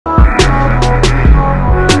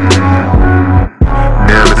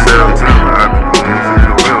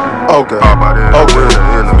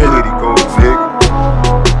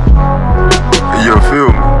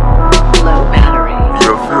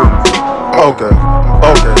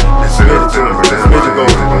Okay.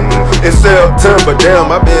 It's September,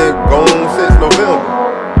 damn, I've been gone since November.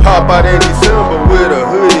 Pop out in December with a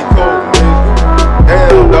hoodie coat, nigga.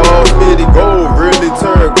 Damn, dog, Smitty Gold really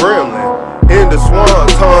turned gremlin. In the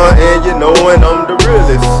Swanton, and you knowin' I'm the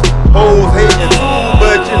realest. Hoes hating too,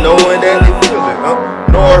 but you knowin' that they feel it.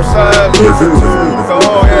 Northside listen to,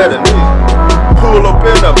 dog, had a nigga. Pull up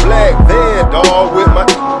in a black van, dog, with my.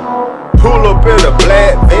 Pull up in a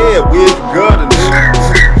black van with gutter, nigga.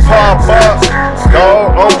 Pop up,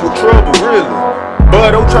 dog, I'm with trouble, really.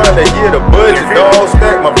 But I'm trying to get a budget, dog,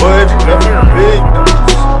 stack my budget. Big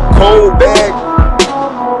cold bag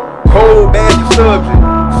the subject.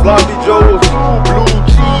 Sloppy Joe's, blue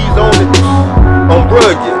cheese on it. I'm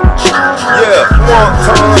rugged. Yeah,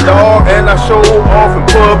 Swanton, dog, and I show off in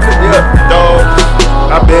public. Yeah, dog,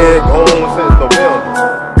 I been gone since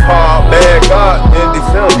November. Pop back out in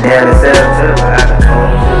December. Yeah, it's September. I been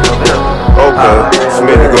gone since November. Okay,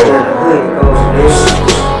 Smitty Gold.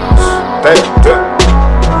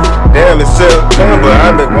 Damn, it's September.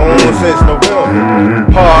 I've been gone since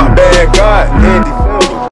November. Pop back out in December.